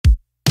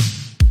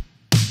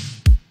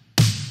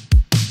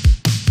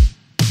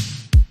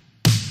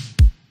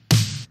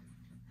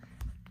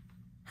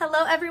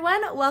Hello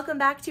everyone, welcome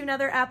back to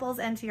another Apples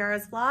and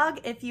Tiaras vlog.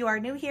 If you are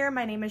new here,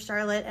 my name is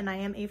Charlotte and I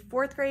am a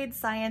 4th grade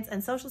science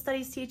and social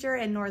studies teacher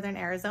in Northern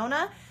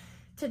Arizona.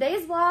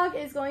 Today's vlog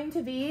is going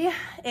to be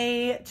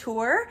a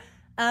tour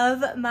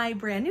of my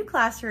brand new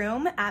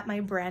classroom at my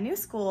brand new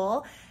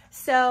school.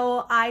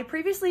 So I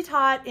previously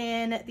taught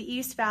in the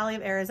East Valley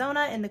of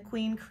Arizona in the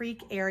Queen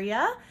Creek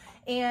area,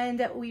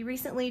 and we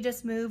recently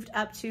just moved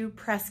up to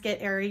Prescott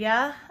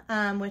area,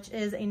 which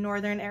is a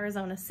Northern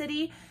Arizona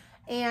city.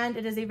 And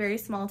it is a very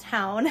small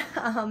town,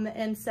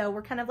 and so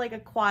we're kind of like a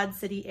Quad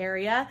City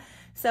area.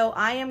 So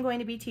I am going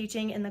to be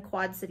teaching in the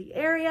Quad City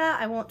area.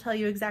 I won't tell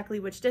you exactly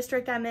which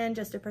district I'm in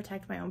just to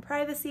protect my own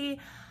privacy,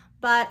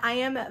 but I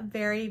am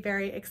very,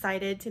 very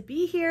excited to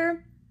be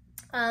here.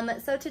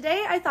 So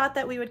today I thought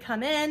that we would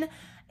come in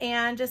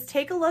and just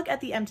take a look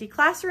at the empty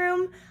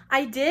classroom.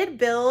 I did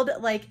build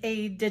like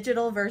a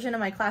digital version of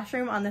my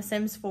classroom on The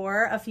Sims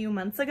 4 a few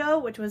months ago,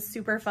 which was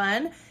super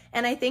fun.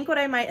 And I think what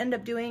I might end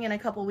up doing in a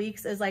couple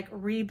weeks is like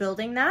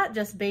rebuilding that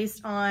just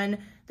based on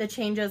the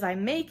changes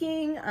I'm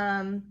making.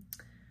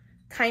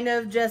 Kind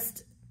of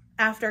just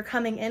after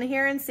coming in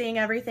here and seeing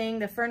everything,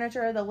 the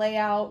furniture, the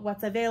layout,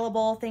 what's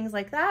available, things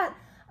like that.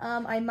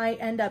 I might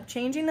end up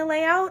changing the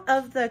layout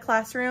of the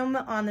classroom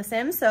on The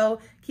Sims, so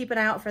keep an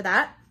eye out for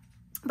that.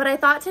 But I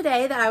thought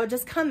today that I would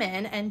just come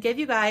in and give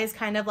you guys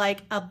kind of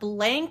like a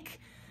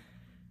blank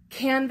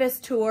canvas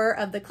tour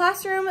of the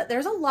classroom.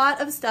 There's a lot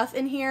of stuff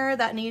in here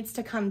that needs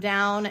to come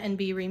down and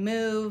be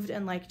removed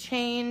and like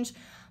change.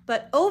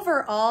 But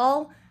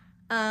overall,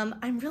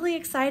 I'm really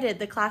excited.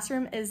 The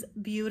classroom is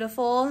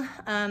beautiful.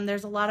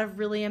 There's a lot of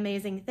really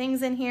amazing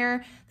things in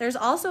here. There's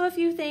also a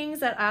few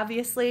things that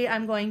obviously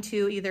I'm going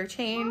to either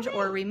change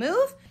or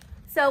remove.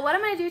 So what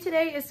I'm gonna do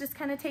today is just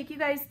kind of take you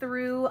guys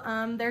through,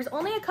 there's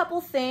only a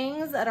couple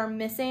things that are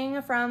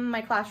missing from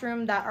my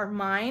classroom that are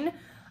mine.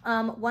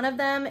 One of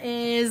them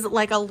is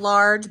like a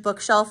large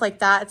bookshelf like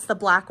that. It's the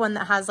black one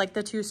that has like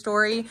the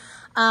 2-story.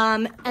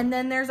 And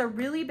then there's a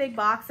really big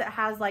box that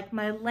has like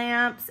my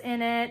lamps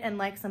in it and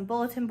like some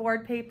bulletin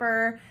board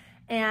paper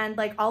and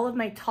like all of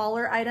my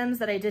taller items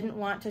that I didn't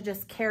want to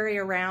just carry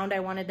around.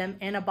 I wanted them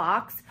in a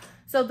box.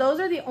 So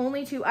those are the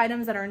only 2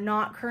 items that are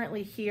not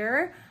currently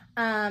here.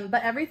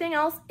 But everything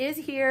else is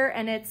here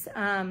and it's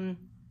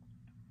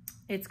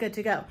good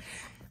to go.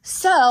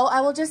 So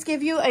I will just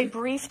give you a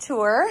brief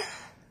tour.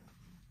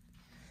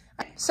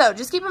 So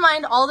just keep in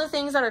mind all the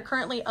things that are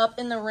currently up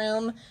in the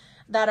room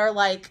that are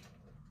like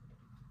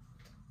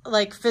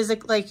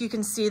you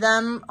can see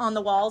them on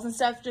the walls and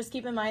stuff. Just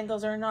keep in mind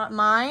those are not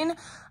mine,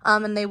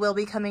 and they will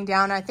be coming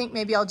down. I think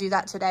maybe I'll do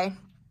that today.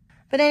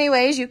 But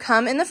anyways, you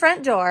come in the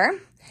front door.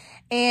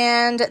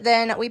 And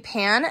then we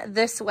pan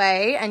this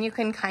way and you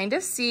can kind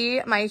of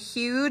see my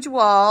huge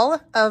wall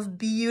of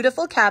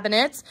beautiful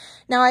cabinets.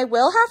 Now I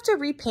will have to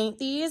repaint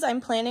these.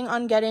 I'm planning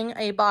on getting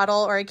a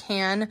bottle or a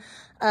can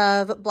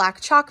of black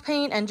chalk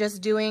paint and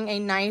just doing a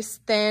nice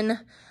thin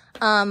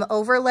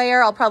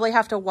overlayer. I'll probably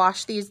have to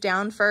wash these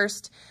down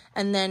first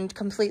and then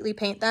completely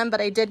paint them, but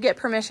I did get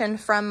permission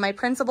from my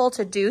principal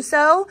to do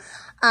so.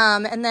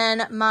 And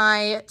then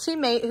my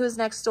teammate who's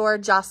next door,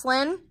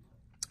 Jocelyn,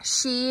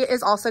 she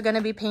is also going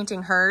to be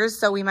painting hers,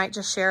 so we might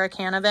just share a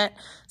can of it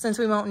since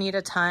we won't need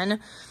a ton.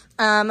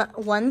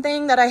 One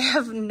thing that I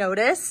have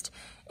noticed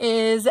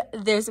is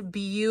this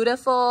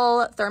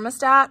beautiful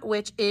thermostat,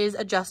 which is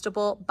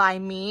adjustable by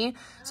me.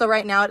 So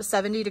right now it's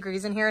 70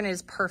 degrees in here and it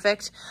is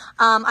perfect.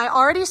 I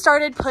already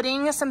started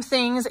putting some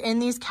things in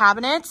these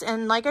cabinets,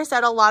 and like I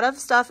said, a lot of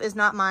stuff is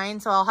not mine,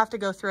 so I'll have to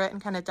go through it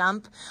and kind of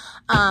dump.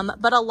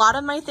 But a lot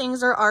of my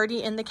things are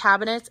already in the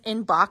cabinets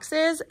in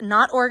boxes,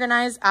 not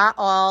organized at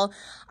all.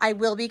 I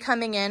will be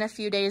coming in a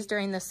few days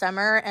during the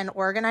summer and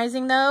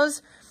organizing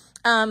those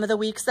the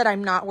weeks that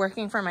I'm not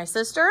working for my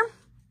sister.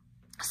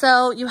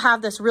 So you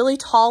have this really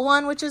tall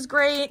one, which is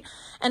great.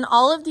 And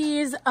all of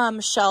these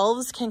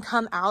shelves can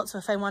come out. So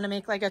if I want to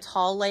make like a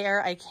tall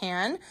layer, I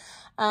can.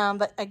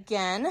 But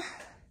again,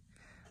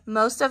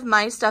 most of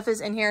my stuff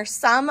is in here.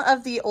 Some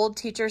of the old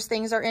teachers'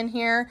 things are in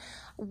here,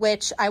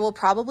 which I will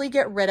probably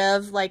get rid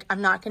of. Like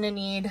I'm not going to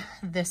need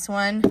this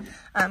one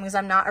because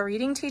I'm not a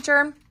reading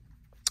teacher,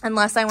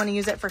 unless I want to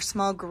use it for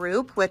small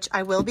group, which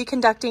I will be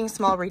conducting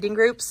small reading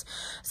groups.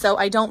 So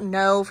I don't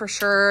know for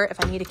sure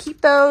if I need to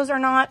keep those or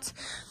not.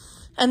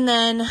 And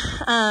then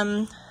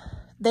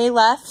they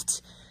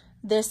left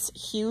this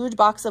huge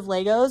box of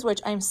Legos, which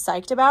I'm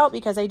psyched about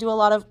because I do a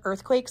lot of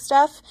earthquake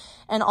stuff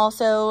and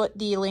also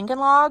the Lincoln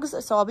Logs.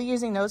 So I'll be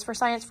using those for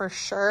science for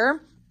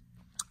sure.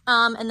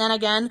 And then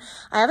again,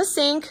 I have a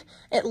sink.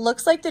 It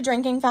looks like the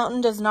drinking fountain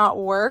does not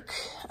work.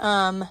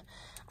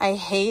 I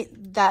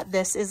hate that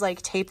this is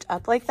like taped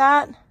up like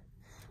that.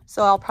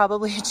 So I'll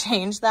probably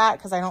change that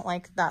because I don't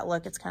like that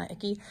look. It's kind of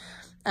icky.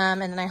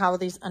 And then I have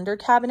these under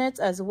cabinets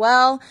as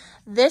well.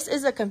 This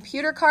is a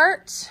computer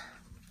cart.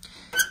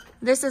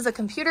 This is a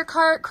computer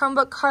cart,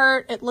 Chromebook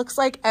cart. It looks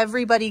like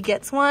everybody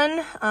gets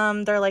one.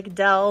 They're like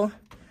Dell,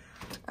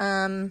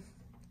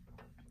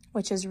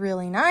 which is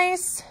really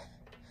nice.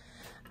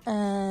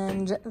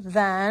 And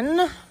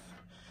then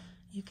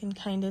You can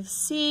kind of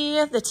see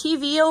the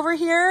TV over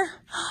here.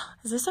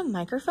 Is this a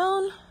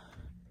microphone?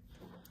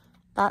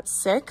 That's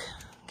sick.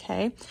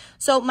 Okay.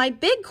 So my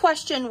big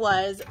question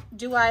was,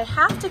 do I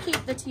have to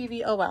keep the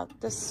TV? Oh, well,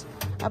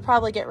 I'll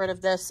probably get rid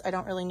of this. I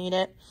don't really need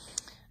it.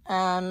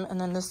 And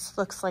then this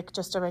looks like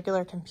just a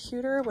regular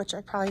computer, which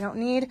I probably don't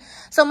need.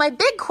 So my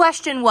big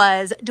question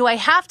was, do I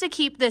have to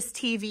keep this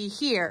TV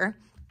here?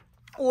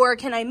 Or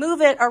can I move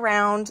it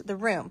around the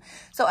room?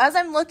 So as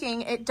I'm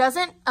looking, it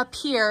doesn't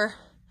appear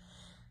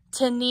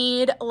to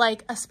need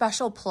like a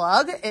special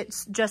plug.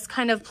 It's just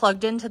kind of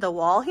plugged into the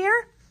wall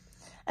here.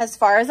 As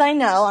far as I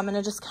know, I'm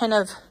gonna just kind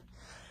of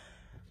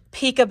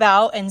peek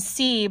about and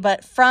see,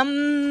 but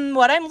from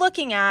what I'm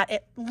looking at,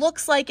 it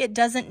looks like it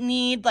doesn't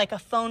need like a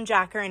phone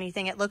jack or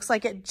anything. It looks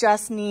like it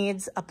just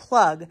needs a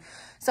plug.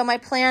 So my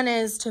plan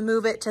is to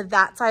move it to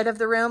that side of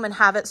the room and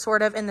have it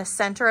sort of in the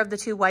center of the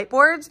two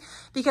whiteboards,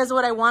 because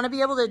what I want to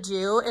be able to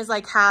do is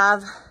like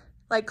have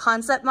like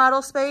concept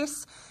model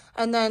space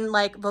and then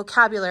like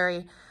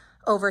vocabulary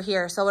over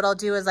here. So what I'll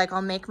do is like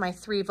I'll make my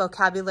 3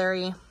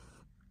 vocabulary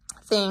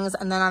things,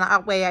 and then on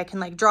that way I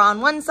can like draw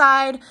on one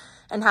side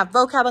and have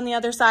vocab on the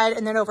other side,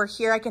 and then over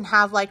here I can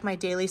have like my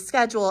daily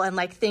schedule and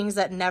like things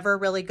that never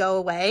really go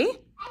away.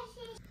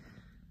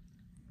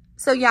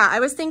 So yeah,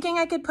 I was thinking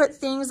I could put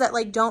things that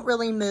like don't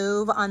really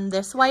move on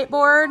this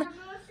whiteboard,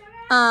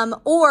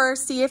 or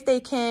see if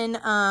they can,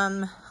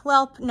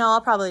 well, no,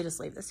 I'll probably just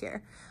leave this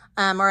here.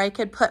 Or I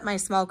could put my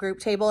small group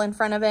table in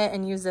front of it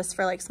and use this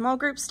for like small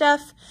group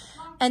stuff.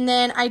 And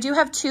then I do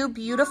have 2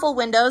 beautiful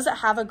windows that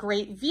have a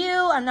great view.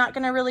 I'm not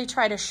gonna really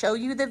try to show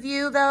you the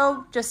view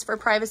though, just for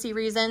privacy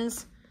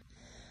reasons.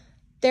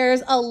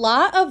 There's a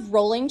lot of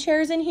rolling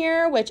chairs in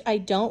here, which I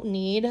don't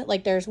need.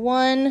 Like there's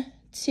 1,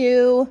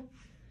 2,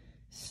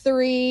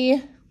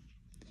 3,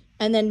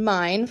 and then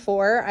mine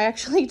 4. I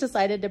actually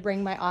decided to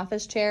bring my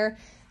office chair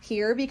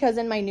here because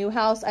in my new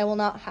house, I will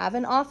not have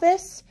an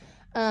office.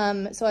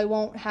 So I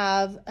won't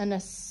have a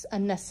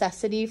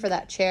necessity for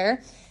that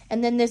chair.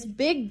 And then this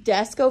big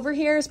desk over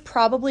here is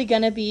probably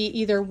gonna be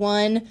either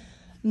 1,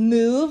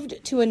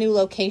 moved to a new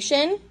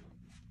location,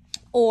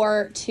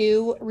 or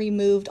 2,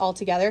 removed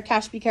altogether.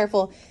 Cash, be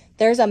careful.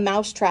 There's a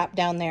mouse trap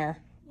down there.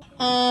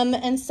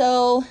 And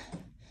so,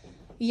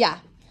 yeah.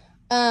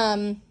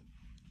 So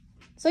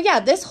yeah,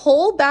 this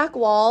whole back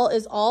wall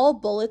is all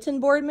bulletin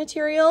board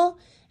material.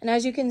 And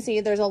as you can see,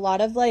 there's a lot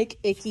of like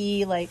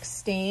icky like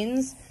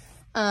stains.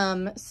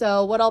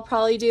 So what I'll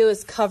probably do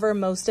is cover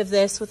most of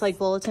this with like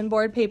bulletin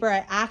board paper.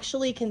 I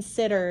actually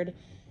considered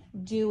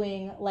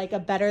doing like a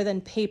better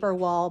than paper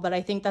wall, but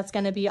I think that's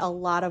going to be a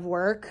lot of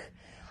work.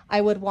 I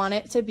would want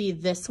it to be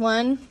this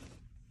one,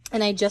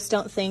 and I just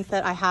don't think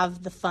that I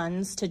have the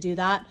funds to do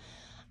that.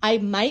 I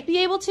might be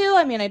able to.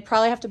 I mean, I'd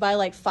probably have to buy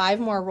like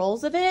 5 more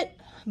rolls of it,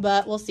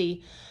 but we'll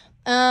see.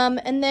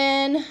 And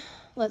then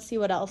let's see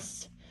what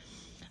else.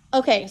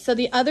 Okay, so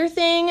the other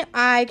thing,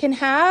 I can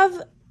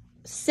have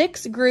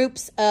 6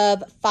 groups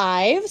of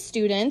 5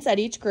 students at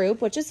each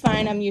group, which is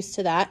fine. I'm used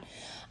to that.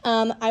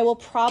 I will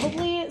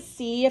probably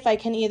see if I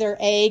can either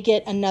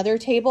get another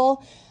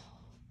table,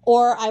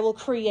 or I will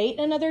create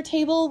another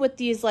table with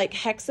these like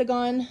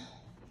hexagon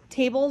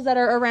tables that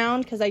are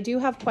around, because I do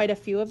have quite a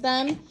few of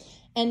them,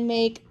 and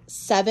make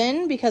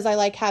 7 because I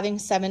like having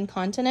 7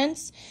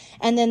 continents.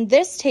 And then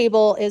this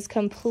table is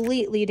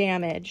completely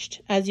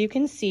damaged. As you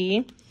can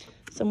see,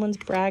 someone's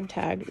brag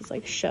tag is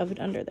like shoved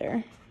under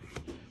there.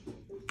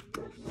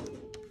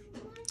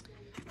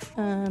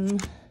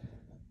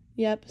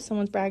 Yep,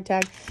 someone's brag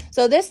tag.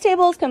 So this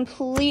table is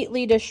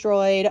completely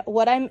destroyed.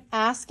 What I'm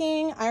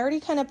asking, I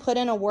already kind of put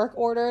in a work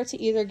order to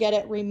either get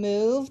it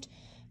removed,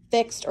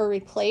 fixed, or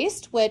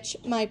replaced, which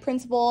my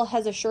principal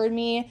has assured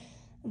me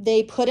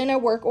they put in a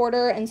work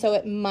order, and so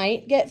it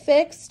might get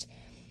fixed.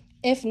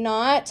 If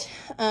not,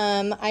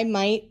 I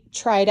might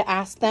try to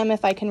ask them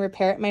if I can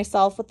repair it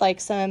myself with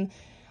like some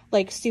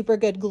like super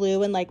good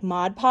glue and like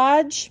Mod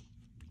Podge,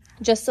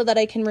 just so that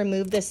I can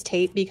remove this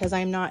tape, because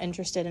I'm not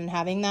interested in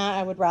having that.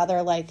 I would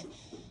rather like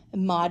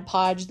Mod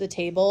Podge the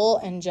table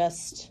and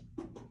just,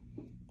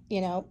 you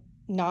know,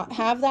 not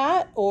have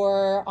that.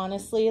 Or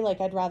honestly,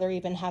 like I'd rather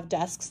even have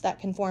desks that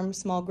can form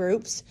small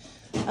groups.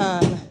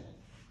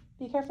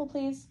 Be careful,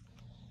 please.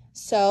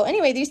 So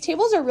anyway, these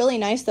tables are really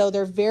nice though.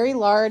 They're very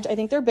large. I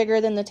think they're bigger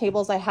than the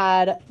tables I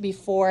had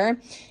before.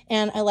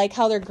 And I like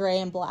how they're gray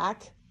and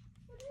black.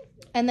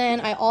 And then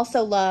I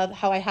also love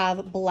how I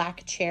have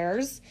black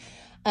chairs.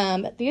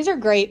 These are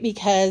great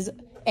because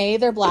A,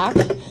 they're black,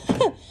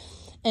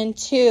 and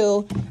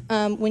 2,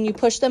 when you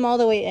push them all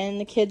the way in,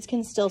 the kids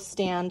can still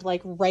stand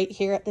like right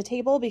here at the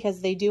table,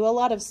 because they do a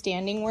lot of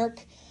standing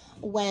work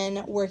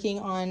when working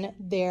on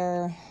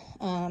their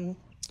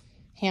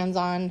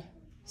hands-on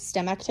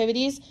STEM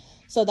activities.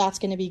 So that's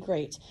going to be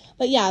great.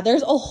 But yeah,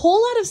 there's a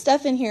whole lot of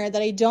stuff in here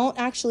that I don't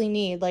actually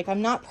need. Like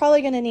I'm not probably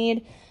going to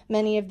need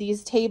many of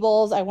these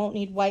tables. I won't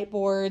need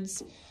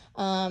whiteboards.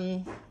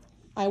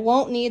 I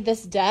won't need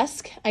this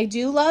desk. I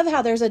do love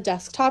how there's a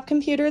desktop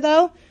computer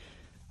though.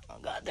 Oh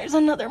God, there's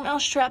another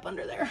mouse trap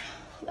under there.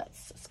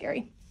 That's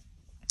scary.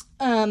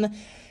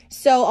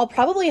 So I'll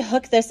probably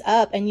hook this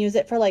up and use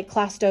it for like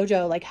Class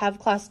Dojo, like have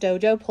Class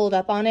Dojo pulled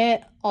up on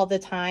it all the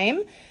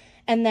time.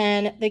 And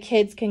then the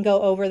kids can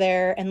go over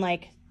there and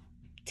like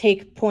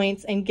take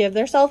points and give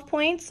themselves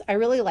points. I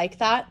really like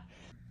that.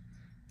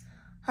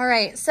 All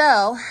right,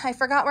 so I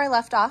forgot where I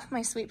left off.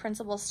 My sweet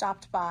principal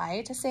stopped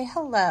by to say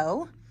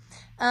hello.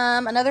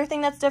 Another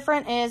thing that's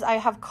different is I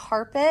have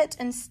carpet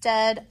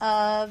instead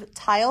of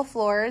tile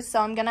floors.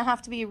 So I'm gonna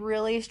have to be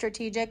really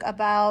strategic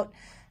about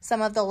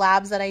some of the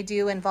labs that I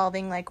do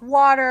involving like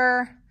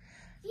water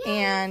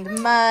and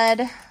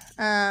mud.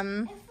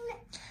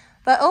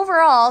 But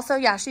overall, so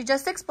yeah, she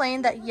just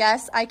explained that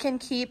yes, I can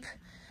keep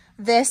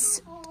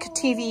this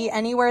TV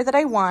anywhere that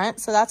I want.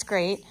 So that's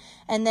great.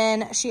 And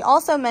then she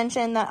also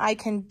mentioned that I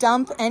can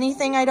dump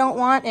anything I don't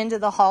want into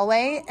the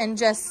hallway and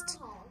just,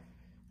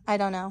 I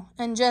don't know,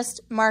 and just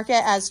mark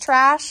it as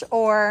trash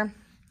or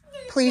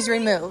please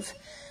remove.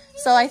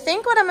 So I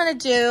think what I'm going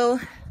to do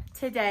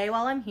today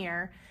while I'm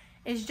here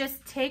is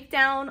just take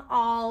down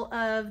all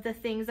of the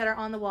things that are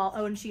on the wall.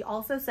 Oh, and she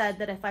also said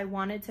that if I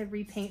wanted to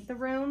repaint the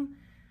room,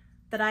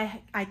 that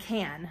I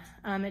can.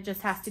 It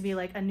just has to be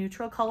like a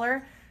neutral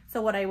color.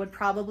 So what I would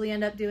probably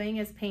end up doing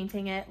is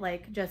painting it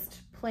like just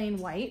plain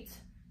white,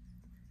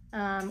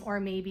 or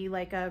maybe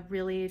like a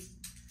really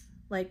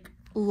like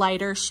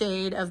lighter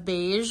shade of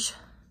beige,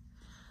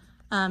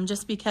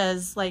 just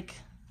because like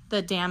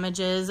the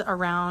damages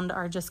around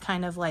are just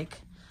kind of like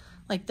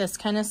this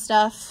kind of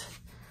stuff.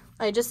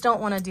 I just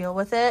don't want to deal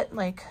with it,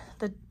 like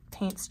the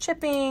paint's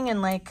chipping.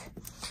 And like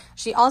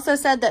she also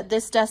said that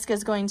this desk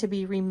is going to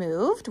be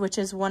removed, which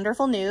is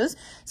wonderful news.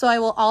 So I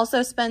will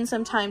also spend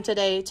some time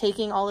today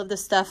taking all of the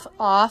stuff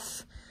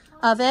off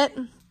of it.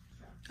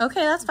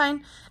 Okay, that's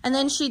fine. And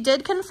then she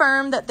did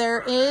confirm that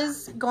there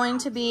is going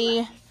to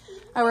be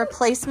a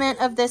replacement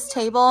of this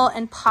table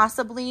and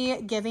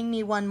possibly giving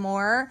me one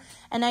more.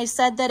 And I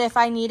said that if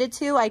I needed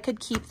to, I could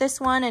keep this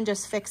one and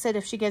just fix it.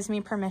 If she gives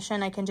me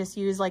permission, I can just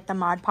use like the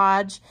Mod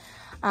Podge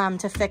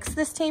to fix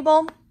this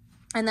table.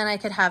 And then I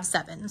could have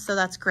 7. So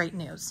that's great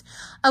news.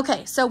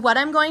 Okay, so what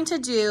I'm going to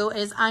do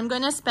is I'm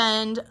going to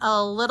spend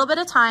a little bit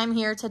of time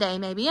here today,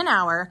 maybe an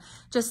hour,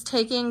 just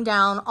taking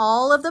down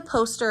all of the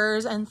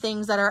posters and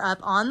things that are up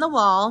on the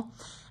wall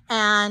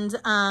and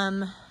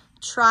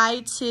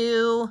try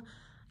to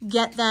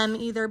get them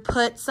either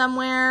put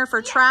somewhere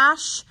for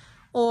trash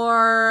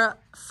or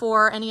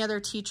for any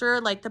other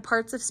teacher, like the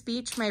parts of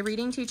speech. My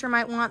reading teacher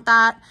might want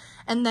that.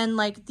 And then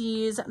like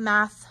these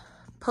math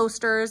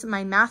posters,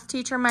 my math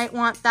teacher might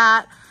want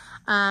that.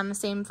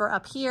 Same for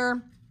up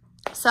here.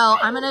 So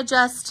I'm gonna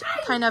just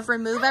kind of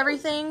remove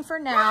everything for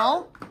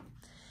now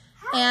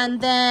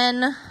and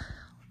then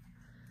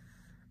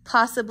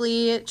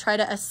possibly try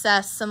to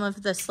assess some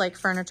of this like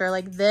furniture.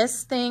 Like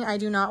this thing I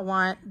do not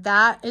want.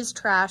 That is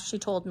trash, she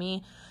told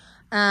me.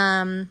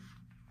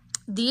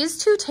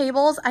 These 2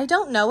 tables, I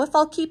don't know if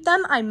I'll keep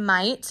them. I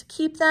might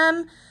keep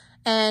them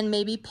and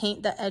maybe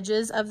paint the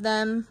edges of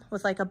them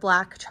with like a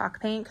black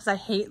chalk paint because I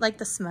hate like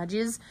the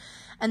smudges.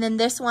 And then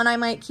this one I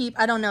might keep.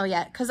 I don't know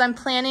yet because I'm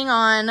planning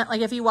on,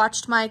 like if you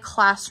watched my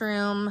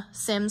classroom,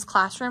 Sims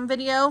classroom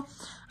video,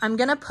 I'm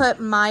going to put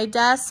my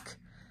desk,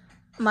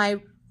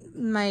 my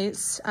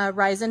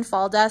rise and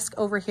fall desk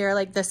over here.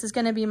 Like this is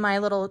going to be my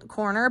little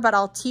corner, but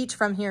I'll teach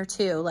from here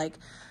too. Like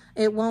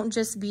it won't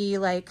just be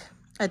like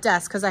a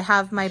desk because I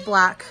have my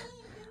black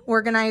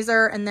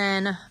organizer and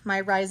then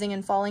my rising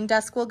and falling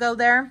desk will go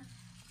there.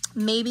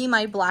 Maybe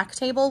my black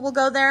table will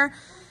go there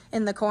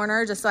in the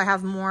corner just so I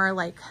have more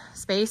like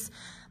space.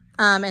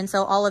 And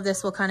so all of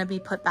this will kind of be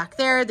put back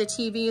there. The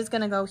TV is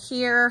going to go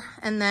here.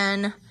 And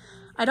then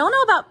I don't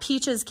know about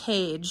Peach's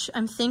cage.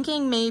 I'm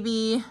thinking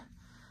maybe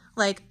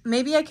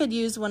I could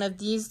use one of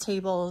these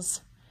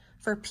tables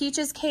for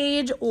Peach's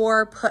cage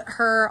or put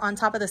her on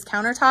top of this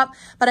countertop.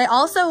 But I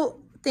also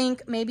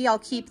think maybe I'll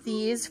keep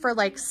these for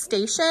like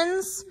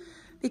stations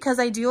because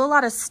I do a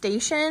lot of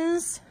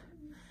stations.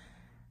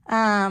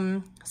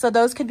 So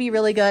those could be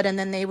really good. And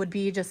then they would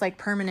be just like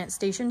permanent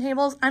station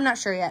tables. I'm not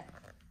sure yet.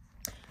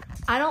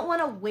 I don't want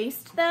to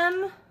waste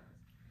them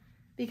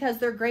because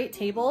they're great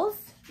tables.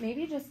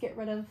 Maybe just get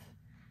rid of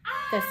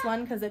this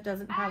one because it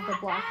doesn't have the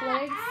black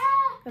legs.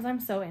 Because I'm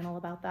so anal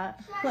about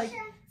that. Like,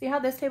 see how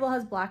this table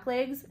has black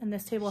legs and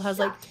this table has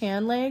like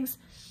tan legs?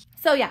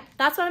 So yeah,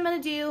 that's what I'm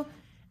going to do.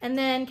 And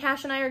then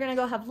Cash and I are going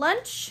to go have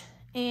lunch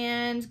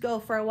and go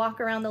for a walk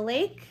around the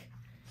lake.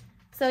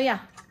 So yeah,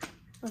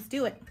 let's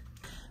do it.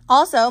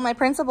 Also, my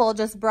principal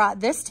just brought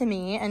this to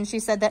me and she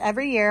said that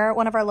every year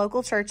one of our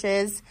local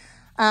churches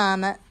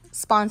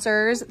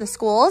sponsors the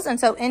schools. And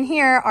so in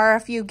here are a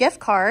few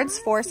gift cards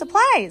for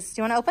supplies.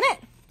 Do you want to open it?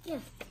 Yeah.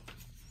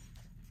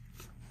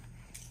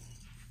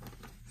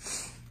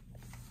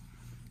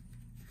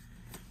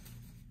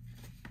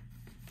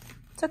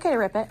 It's okay to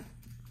rip it.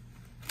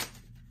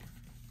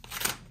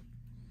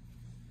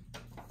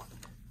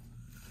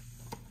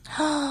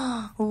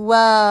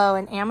 Whoa,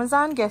 an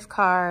Amazon gift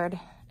card.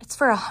 It's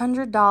for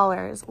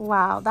 $100.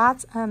 Wow,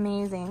 that's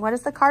amazing. What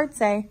does the card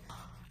say?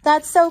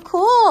 That's so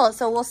cool.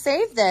 So we'll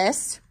save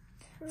this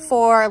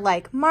for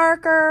like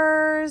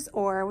markers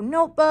or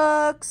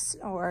notebooks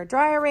or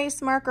dry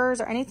erase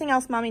markers or anything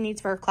else mommy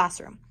needs for her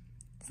classroom.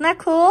 Isn't that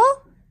cool?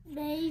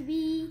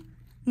 Maybe.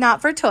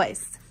 Not for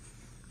toys.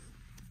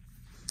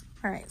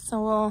 All right,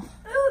 so we'll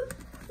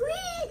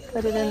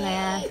put it in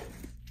there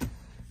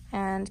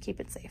and keep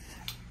it safe.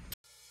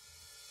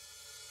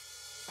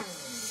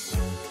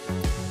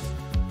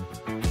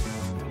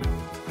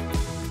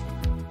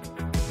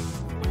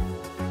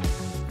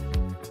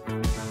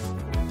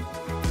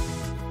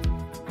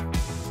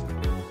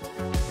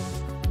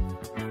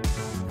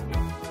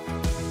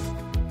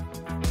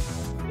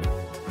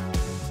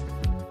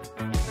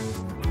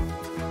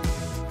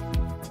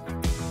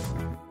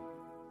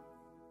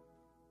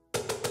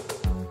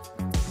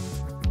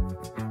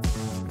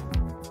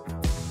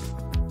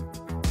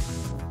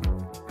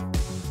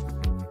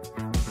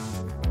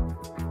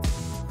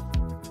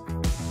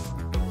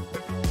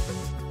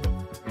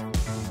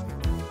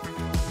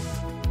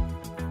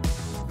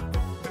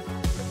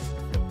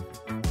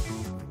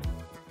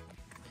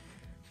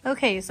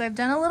 Okay, so I've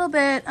done a little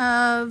bit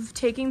of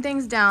taking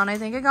things down. I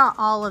think I got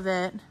all of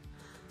it,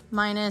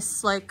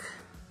 minus like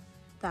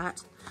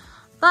that.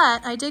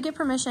 But I did get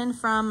permission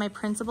from my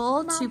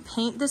principal to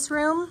paint this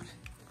room.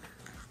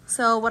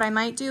 So what I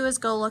might do is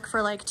go look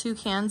for like 2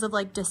 cans of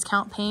like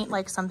discount paint,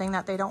 like something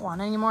that they don't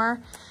want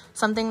anymore.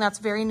 Something that's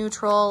very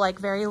neutral, like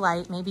very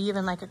light, maybe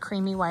even like a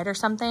creamy white or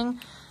something.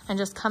 And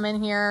just come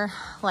in here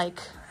like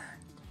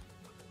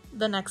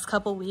the next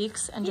couple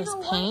weeks and just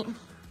paint.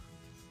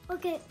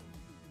 Okay.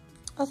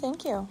 Oh,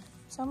 thank you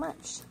so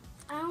much.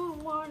 I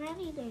don't want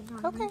anything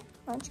on Okay,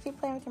 why don't you keep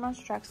playing with your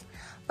monster trucks?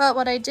 But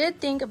what I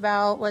did think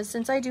about was,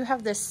 since I do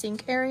have this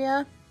sink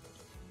area,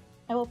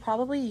 I will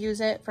probably use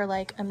it for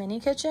like a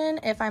mini kitchen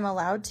if I'm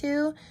allowed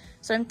to.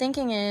 So what I'm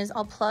thinking is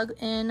I'll plug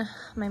in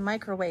my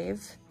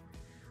microwave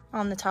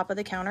on the top of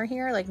the counter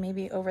here, like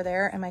maybe over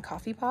there, and my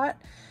coffee pot.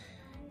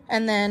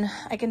 And then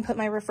I can put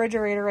my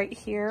refrigerator right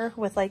here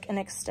with like an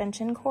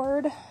extension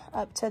cord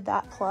up to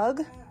that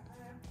plug.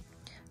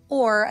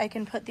 Or I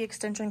can put the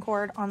extension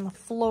cord on the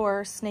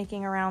floor,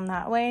 snaking around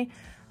that way.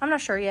 I'm not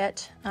sure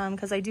yet,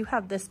 because I do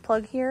have this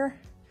plug here.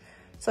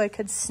 So I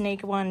could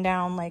snake one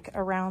down like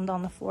around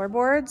on the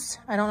floorboards.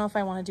 I don't know if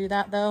I want to do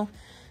that though,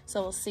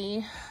 so we'll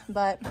see.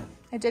 But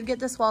I did get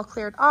this wall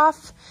cleared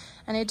off,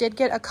 and I did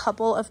get a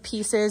couple of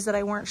pieces that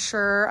I weren't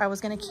sure I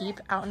was gonna keep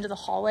out into the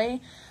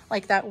hallway,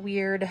 like that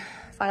weird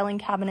filing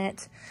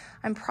cabinet.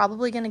 I'm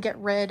probably gonna get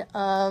rid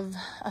of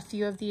a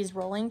few of these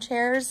rolling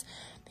chairs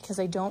because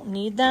I don't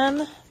need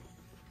them.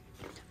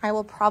 I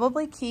will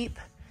probably keep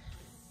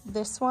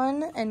this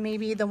one and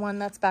maybe the one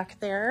that's back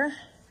there.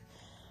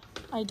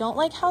 I don't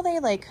like how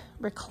they like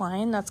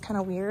recline. That's kind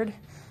of weird,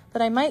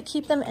 but I might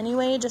keep them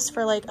anyway, just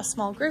for like a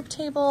small group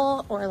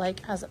table or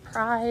like as a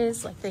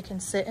prize, like they can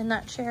sit in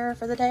that chair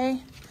for the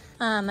day.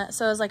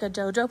 So as like a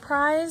dojo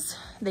prize,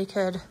 they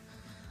could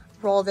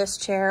roll this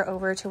chair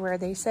over to where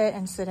they sit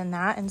and sit in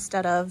that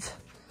instead of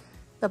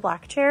the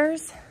black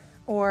chairs.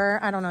 Or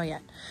I don't know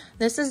yet.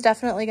 This is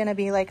definitely going to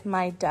be like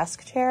my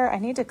desk chair. I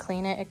need to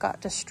clean it. It got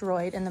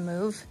destroyed in the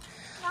move.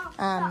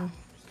 Stop.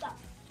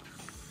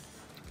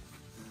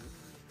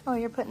 Oh,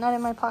 you're putting that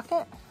in my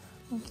pocket?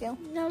 Thank you.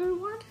 Another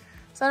one?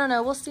 So I don't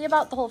know. We'll see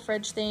about the whole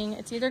fridge thing.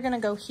 It's either going to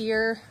go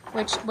here,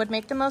 which would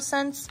make the most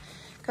sense,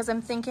 because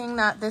I'm thinking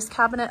that this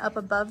cabinet up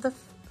above the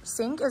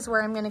sink is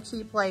where I'm going to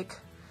keep like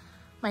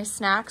my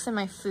snacks and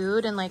my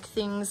food and like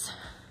things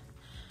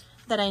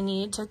that I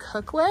need to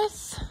cook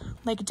with,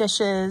 like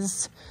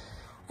dishes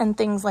and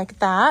things like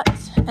that.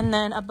 And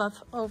then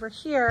above over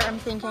here, I'm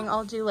thinking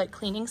I'll do like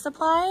cleaning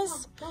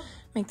supplies,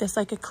 make this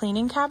like a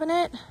cleaning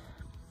cabinet.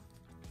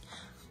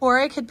 Or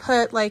I could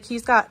put like,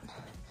 he's got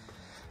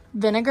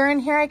vinegar in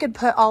here. I could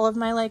put all of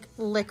my like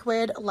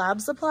liquid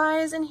lab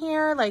supplies in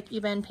here, like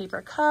even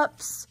paper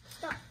cups,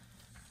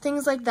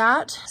 things like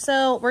that.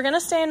 So we're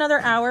gonna stay another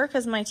hour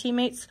because my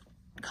teammate's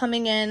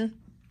coming in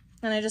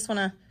and I just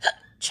wanna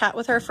chat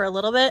with her for a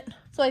little bit.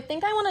 So I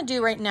think I want to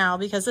do right now,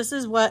 because this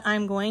is what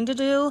I'm going to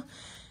do,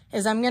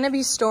 is I'm going to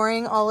be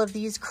storing all of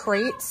these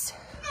crates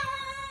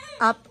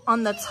up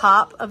on the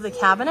top of the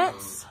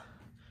cabinets.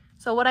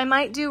 So what I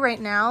might do right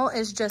now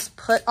is just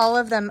put all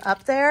of them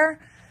up there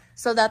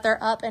so that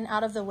they're up and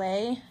out of the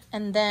way,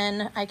 and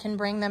then I can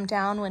bring them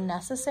down when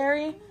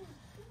necessary,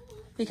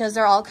 because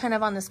they're all kind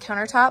of on this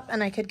countertop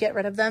and I could get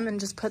rid of them and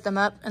just put them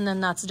up and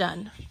then that's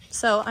done.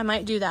 So I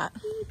might do that.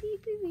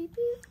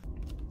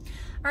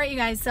 All right, you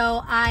guys,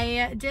 so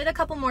I did a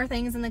couple more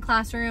things in the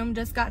classroom,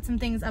 just got some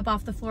things up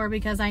off the floor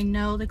because I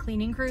know the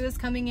cleaning crew is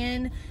coming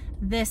in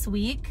this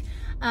week.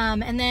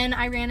 And then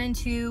I ran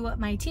into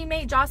my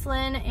teammate,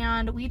 Jocelyn,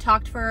 and we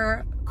talked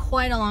for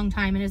quite a long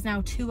time. It is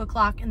now 2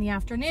 o'clock in the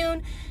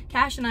afternoon.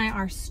 Cash and I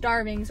are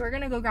starving, so we're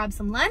gonna go grab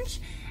some lunch.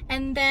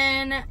 And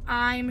then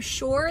I'm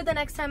sure the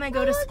next time I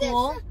go to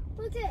school,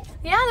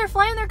 yeah, they're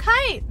flying their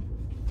kite.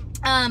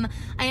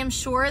 I am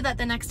sure that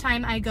the next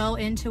time I go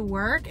into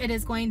work, it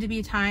is going to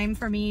be time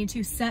for me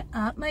to set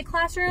up my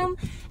classroom.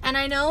 And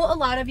I know a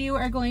lot of you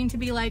are going to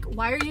be like,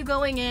 why are you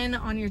going in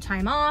on your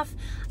time off?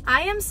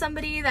 I am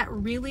somebody that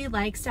really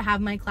likes to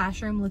have my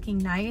classroom looking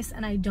nice,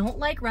 and I don't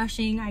like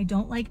rushing. I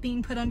don't like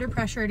being put under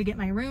pressure to get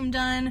my room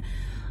done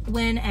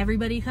when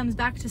everybody comes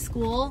back to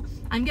school.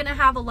 I'm gonna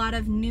have a lot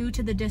of new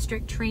to the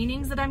district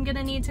trainings that I'm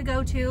gonna need to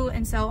go to,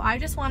 and so I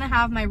just wanna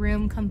have my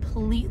room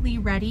completely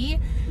ready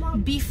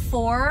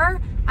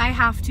before I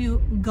have to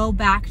go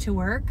back to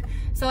work.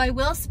 So I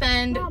will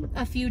spend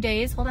a few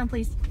days, hold on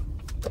please.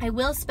 I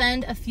will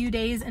spend a few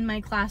days in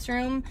my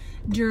classroom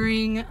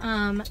during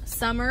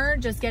summer,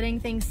 just getting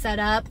things set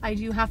up. I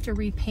do have to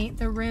repaint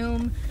the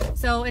room.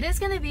 So it is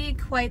gonna be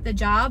quite the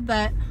job,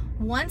 but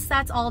once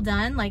that's all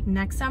done, like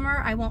next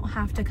summer, I won't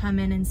have to come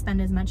in and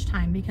spend as much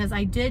time because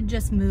I did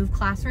just move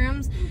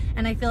classrooms,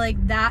 and I feel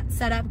like that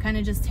setup kind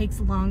of just takes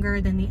longer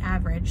than the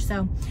average.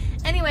 So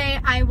anyway,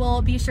 I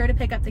will be sure to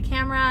pick up the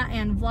camera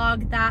and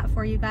vlog that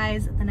for you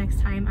guys the next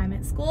time I'm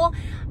at school.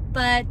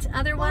 But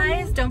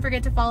otherwise, don't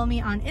forget to follow me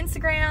on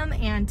Instagram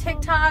and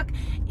TikTok,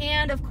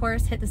 and of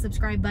course hit the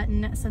subscribe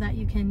button so that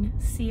you can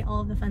see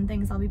all of the fun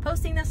things I'll be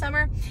posting this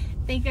summer.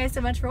 Thank you guys so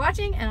much for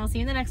watching, and I'll see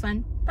you in the next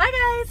one. Bye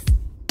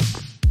guys!